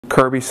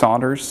Kirby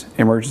Saunders,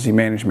 Emergency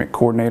Management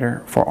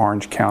Coordinator for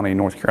Orange County,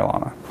 North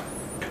Carolina.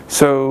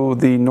 So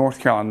the North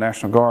Carolina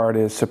National Guard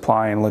is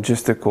supplying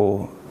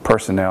logistical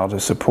personnel to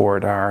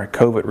support our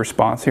COVID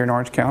response here in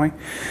Orange County.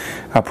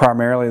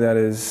 Primarily that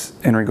is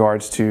in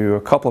regards to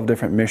a couple of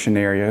different mission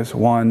areas,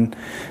 one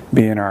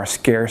being our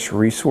scarce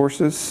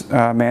resources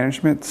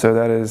management. So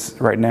that is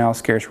right now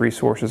scarce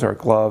resources are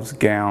gloves,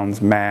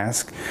 gowns,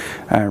 masks,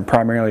 and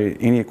primarily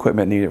any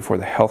equipment needed for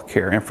the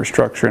healthcare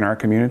infrastructure in our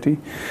community.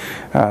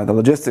 The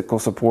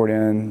logistical support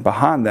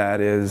behind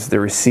that is the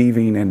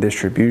receiving and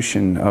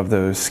distribution of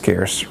those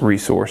scarce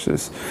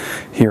resources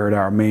here at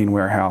our main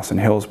warehouse in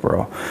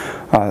Hillsborough.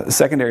 The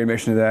secondary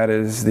mission to that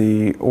is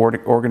the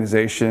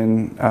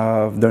organization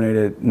of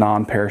donated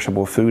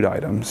non-perishable food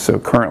items. So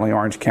currently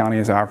Orange County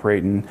is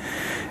operating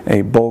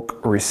a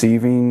bulk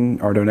receiving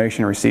or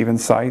donation receiving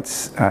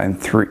sites in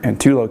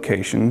 2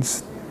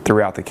 locations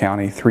throughout the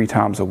county 3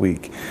 times a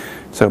week.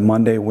 So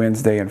Monday,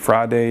 Wednesday, and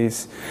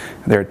Fridays,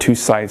 there are 2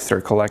 sites that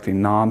are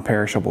collecting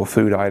non-perishable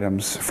food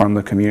items from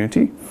the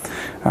community.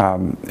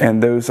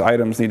 And those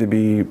items need to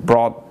be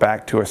brought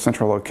back to a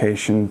central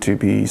location to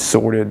be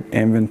sorted,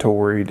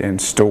 inventoried, and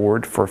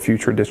stored for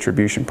future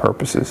distribution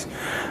purposes.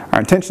 Our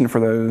intention for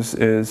those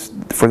is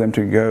for them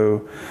to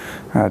go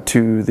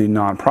to the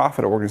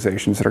nonprofit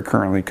organizations that are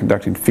currently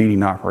conducting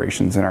feeding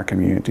operations in our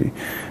community.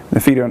 The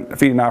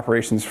feeding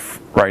operations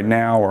right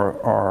now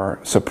are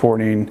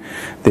supporting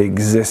the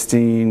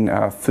existing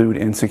food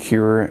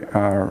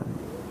insecure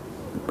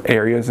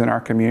areas in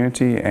our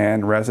community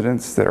and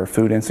residents that are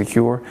food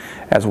insecure,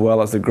 as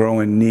well as the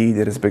growing need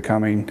that is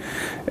becoming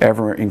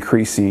ever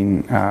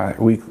increasing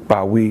week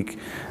by week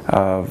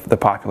of the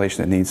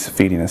population that needs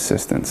feeding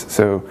assistance.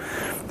 So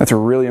that's a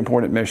really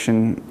important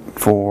mission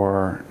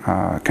for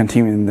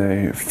continuing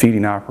the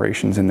feeding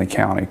operations in the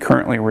county.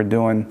 Currently we're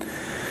doing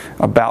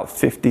about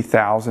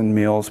 50,000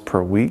 meals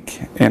per week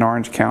in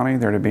Orange County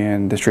that are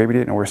being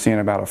distributed, and we're seeing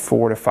about a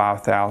 4,000 to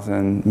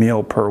 5,000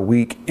 meal per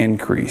week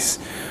increase.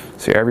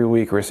 So every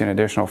week we're seeing an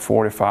additional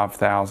 4,000 to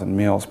 5,000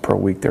 meals per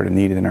week that are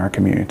needed in our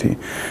community.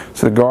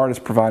 So the Guard is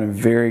providing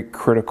very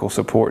critical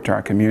support to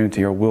our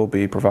community, or will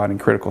be providing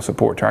critical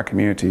support to our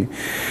community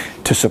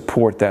to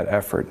support that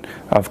effort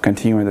of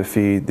continuing to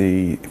feed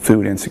the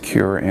food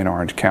insecure in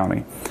Orange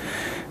County.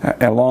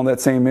 Along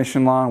that same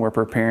mission line, we're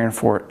preparing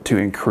to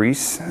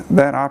increase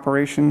that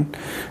operation.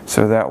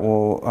 So that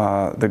will,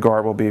 the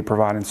Guard will be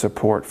providing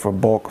support for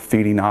bulk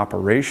feeding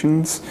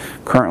operations.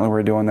 Currently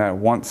we're doing that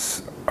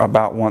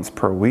about once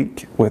per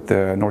week with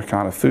the North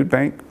Carolina Food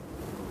Bank.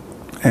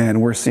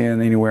 And we're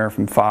seeing anywhere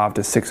from 500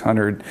 to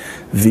 600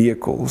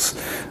 vehicles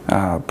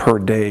per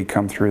day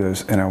come through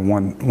those in a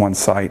one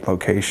site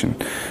location.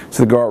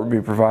 So the Guard will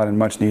be providing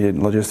much needed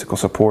logistical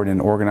support in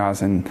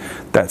organizing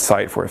that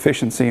site for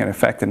efficiency and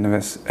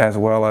effectiveness, as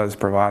well as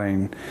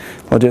providing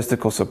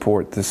logistical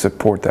support to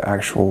support the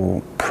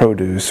actual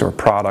produce or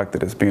product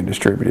that is being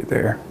distributed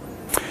there.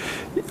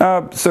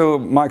 So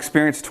my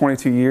experience,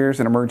 22 years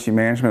in emergency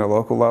management at a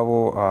local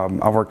level.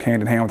 I've worked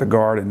hand in hand with the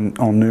Guard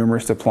on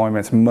numerous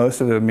deployments,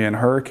 most of them being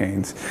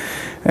hurricanes.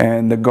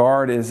 And the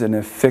Guard is an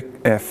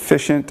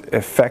efficient,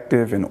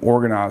 effective, and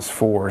organized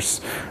force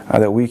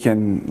that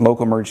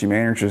local emergency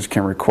managers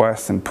can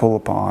request and pull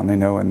upon,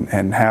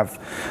 and have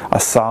a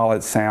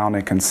solid, sound,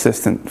 and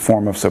consistent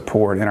form of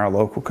support in our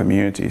local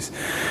communities.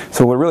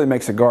 So what really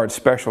makes the Guard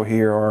special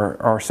here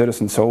are our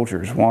citizen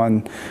soldiers.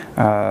 One,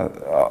 they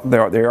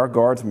are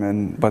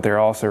Guardsmen, but they're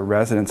also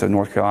residents of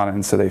North Carolina,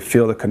 and so they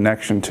feel the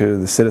connection to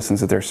the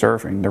citizens that they're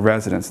serving, the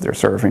residents that they're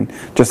serving,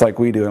 just like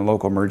we do in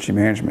local emergency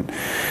management.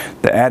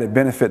 The added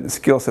benefit and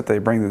skill set they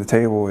bring to the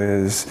table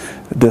is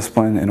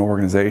discipline and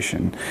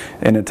organization.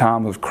 In a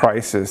time of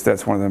crisis,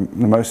 that's one of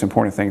the most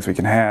important things we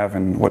can have,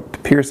 and what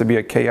appears to be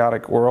a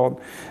chaotic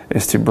world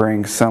is to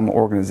bring some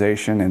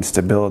organization and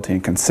stability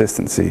and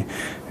consistency,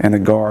 and the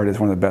Guard is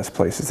one of the best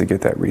places to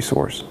get that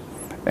resource.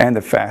 And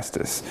the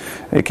fastest.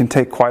 It can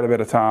take quite a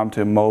bit of time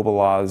to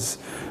mobilize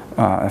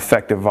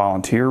effective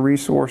volunteer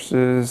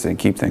resources and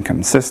keep them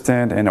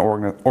consistent and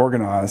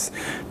organized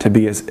to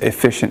be as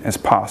efficient as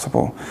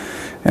possible.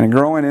 In a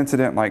growing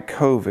incident like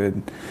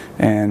COVID,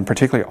 and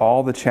particularly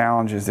all the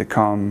challenges that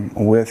come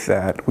with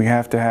that, we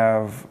have to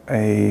have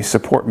a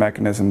support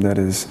mechanism that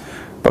is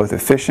both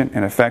efficient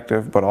and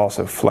effective, but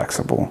also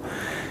flexible.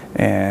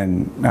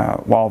 And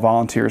while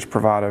volunteers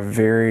provide a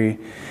very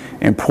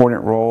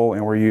important role,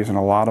 and we're using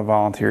a lot of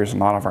volunteers in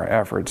a lot of our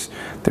efforts,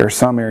 there are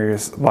some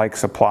areas like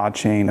supply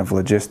chain of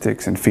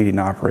logistics and feeding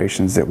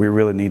operations that we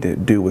really need to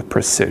do with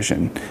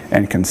precision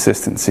and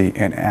consistency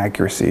and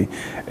accuracy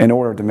in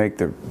order to make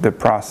the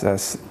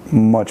process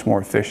much more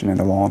efficient in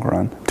the long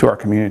run to our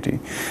community.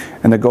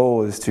 And the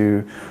goal is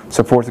to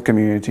support the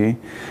community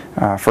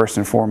first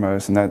and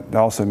foremost, and that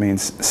also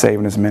means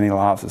saving as many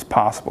lives as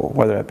possible,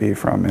 whether it be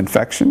from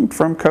infection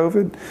from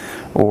COVID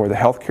or the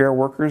healthcare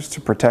workers to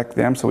protect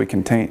them so we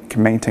can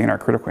maintain our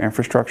critical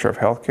infrastructure of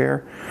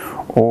healthcare,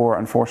 or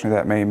unfortunately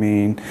that may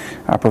mean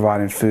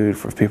providing food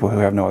for people who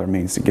have no other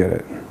means to get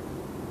it.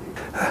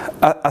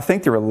 I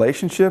think the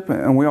relationship,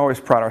 and we always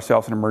pride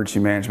ourselves in emergency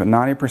management,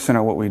 90%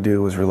 of what we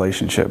do is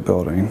relationship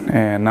building,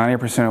 and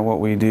 90% of what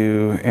we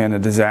do in a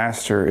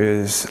disaster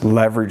is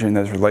leveraging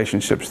those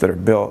relationships that are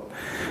built.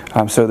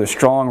 So the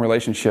strong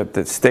relationship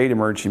that state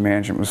emergency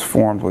management was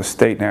formed with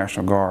state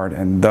National Guard,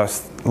 and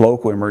thus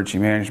local emergency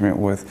management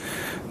with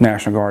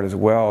National Guard as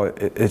well,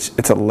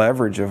 it's a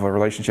leverage of a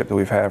relationship that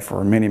we've had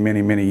for many,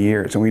 many, many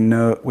years, and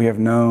we have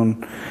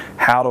known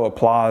how to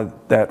apply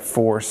that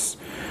force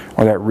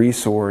or that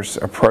resource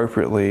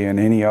appropriately in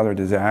any other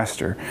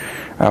disaster.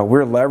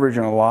 We're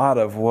leveraging a lot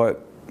of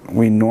what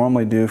we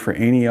normally do for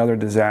any other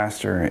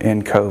disaster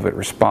in COVID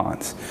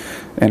response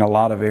in a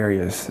lot of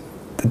areas.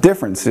 The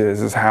difference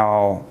is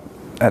how,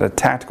 at a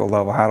tactical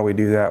level, how do we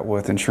do that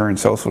with ensuring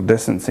social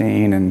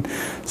distancing and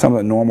some of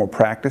the normal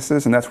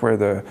practices, and that's where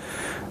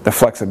the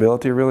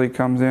flexibility really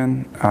comes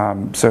in.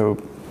 So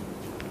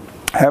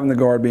having the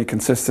Guard be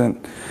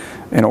consistent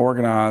and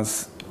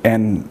organized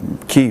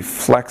and keep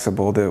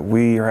flexible, that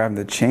we are having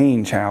to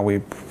change how we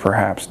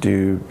perhaps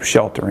do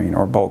sheltering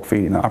or bulk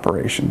feeding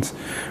operations.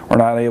 We're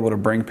not able to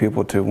bring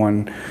people to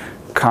one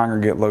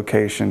congregate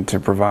location to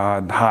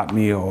provide hot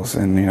meals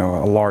in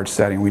a large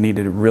setting. We need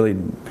to really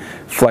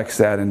flex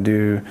that and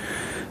do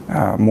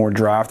more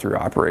drive-through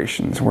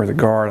operations, where the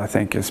Guard, I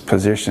think, is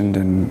positioned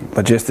and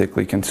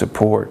logistically can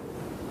support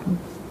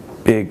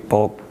big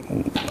bulk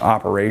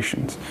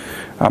operations.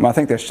 I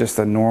think that's just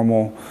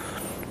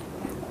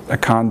a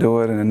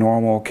conduit and a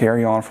normal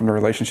carry-on from the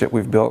relationship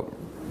we've built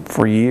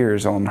for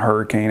years on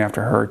hurricane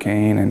after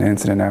hurricane and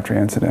incident after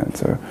incident.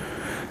 So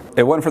if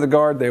it wasn't for the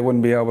Guard, we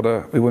wouldn't be able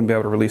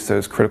to release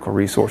those critical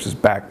resources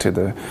back to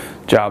the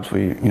jobs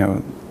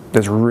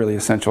there's really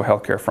essential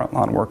healthcare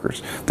frontline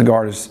workers. The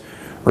Guard is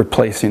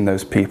replacing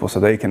those people so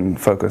they can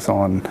focus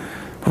on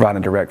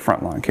providing direct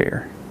frontline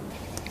care.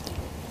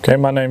 Okay,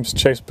 my name's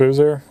Chase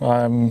Boozer.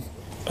 I'm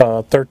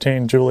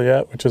 13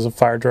 Juliet, which is a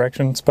fire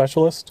direction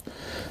specialist,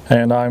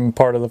 and I'm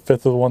part of the 5th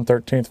of the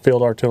 113th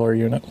Field Artillery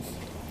Unit.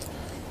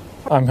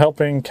 I'm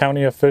helping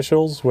county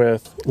officials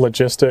with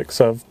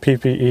logistics of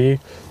PPE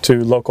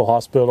to local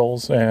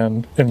hospitals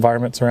and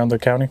environments around the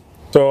county.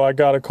 So I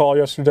got a call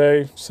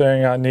yesterday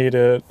saying I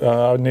needed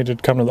to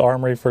come to the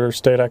Armory for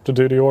state active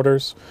duty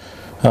orders.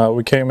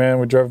 We came in,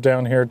 we drove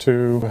down here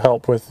to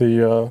help with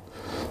the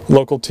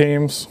local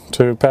teams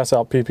to pass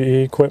out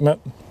PPE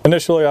equipment.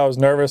 Initially I was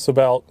nervous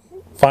about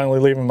finally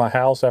leaving my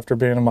house after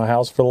being in my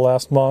house for the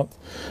last month,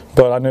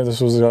 but I knew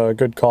this was a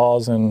good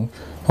cause, and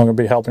I'm going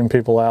to be helping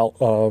people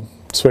out,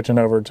 switching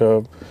over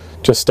to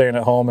just staying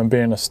at home and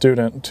being a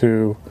student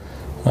to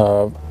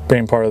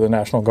being part of the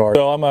National Guard.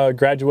 So I'm a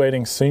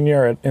graduating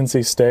senior at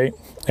NC State,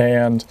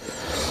 and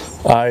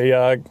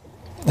I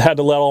had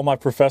to let all my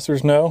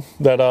professors know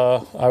that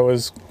I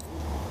was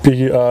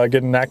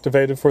getting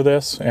activated for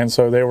this, and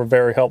so they were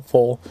very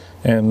helpful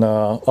in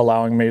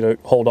allowing me to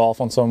hold off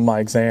on some of my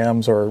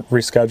exams or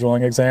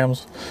rescheduling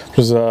exams, which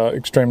was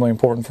extremely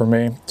important for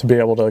me to be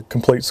able to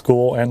complete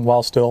school and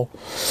while still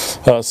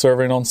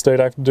serving on state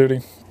active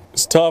duty.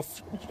 It's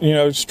tough,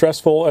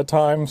 stressful at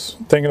times,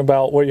 thinking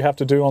about what you have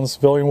to do on the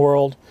civilian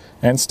world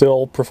and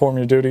still perform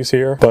your duties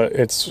here, but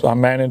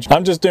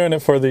I'm just doing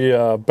it for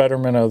the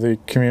betterment of the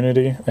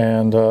community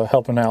and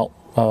helping out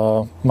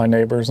my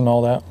neighbors and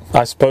all that.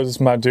 I suppose it's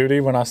my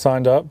duty when I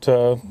signed up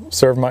to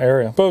serve my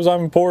area. I suppose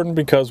I'm important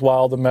because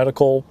while the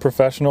medical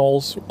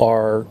professionals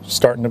are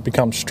starting to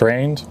become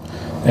strained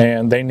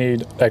and they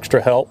need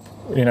extra help,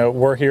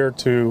 we're here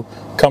to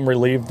come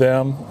relieve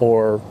them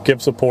or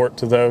give support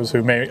to those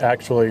who may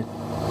actually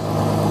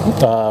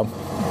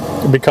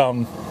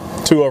become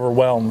too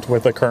overwhelmed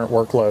with the current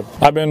workload.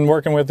 I've been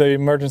working with the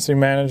emergency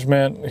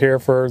management here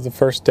for the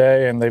first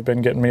day, and they've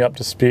been getting me up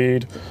to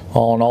speed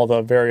on all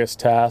the various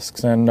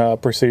tasks and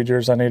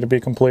procedures I need to be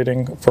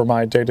completing for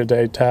my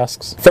day-to-day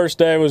tasks. First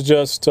day was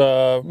just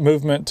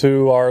movement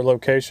to our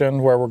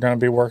location where we're going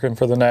to be working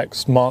for the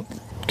next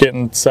month,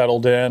 getting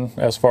settled in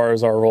as far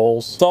as our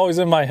roles. It's always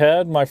in my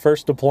head. My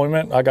first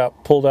deployment, I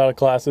got pulled out of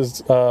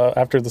classes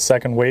after the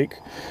second week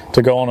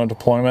to go on a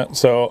deployment.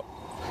 So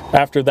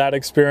after that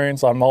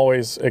experience, I'm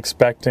always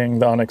expecting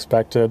the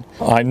unexpected.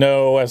 I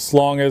know as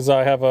long as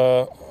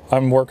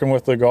I'm working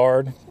with the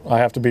Guard, I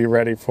have to be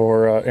ready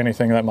for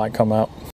anything that might come up.